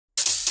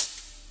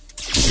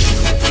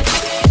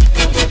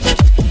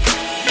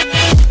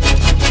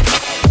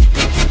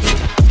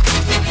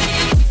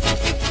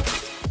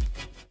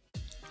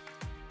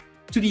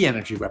to the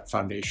Energy Web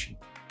Foundation.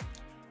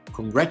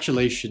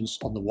 Congratulations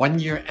on the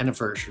 1-year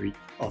anniversary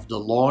of the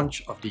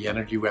launch of the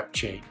Energy Web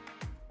chain.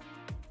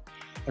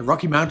 At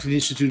Rocky Mountain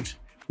Institute,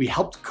 we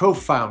helped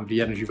co-found the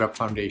Energy Web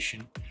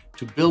Foundation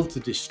to build the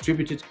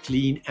distributed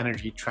clean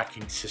energy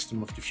tracking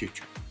system of the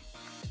future.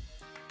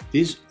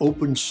 This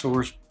open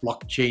source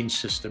blockchain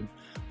system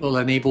will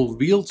enable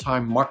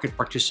real-time market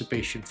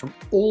participation from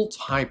all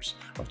types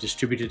of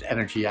distributed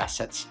energy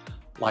assets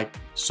like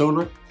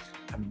solar,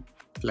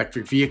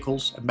 electric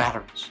vehicles and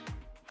batteries.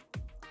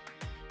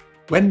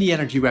 When the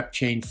Energy Web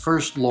chain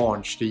first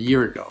launched a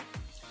year ago,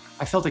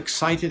 I felt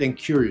excited and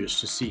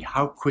curious to see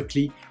how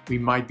quickly we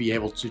might be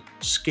able to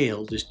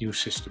scale this new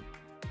system.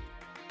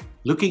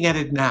 Looking at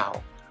it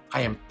now,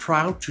 I am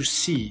proud to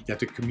see that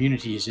the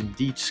community is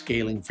indeed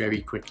scaling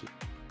very quickly.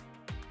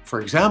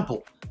 For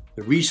example,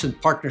 the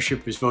recent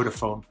partnership with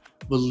Vodafone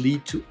will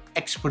lead to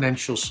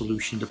exponential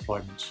solution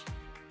deployments.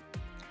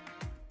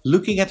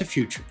 Looking at the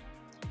future,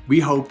 we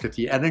hope that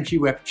the Energy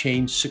Web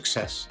chain's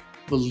success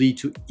will lead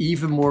to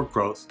even more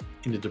growth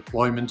in the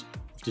deployment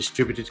of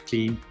distributed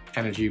clean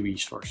energy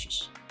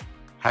resources.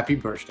 Happy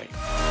birthday!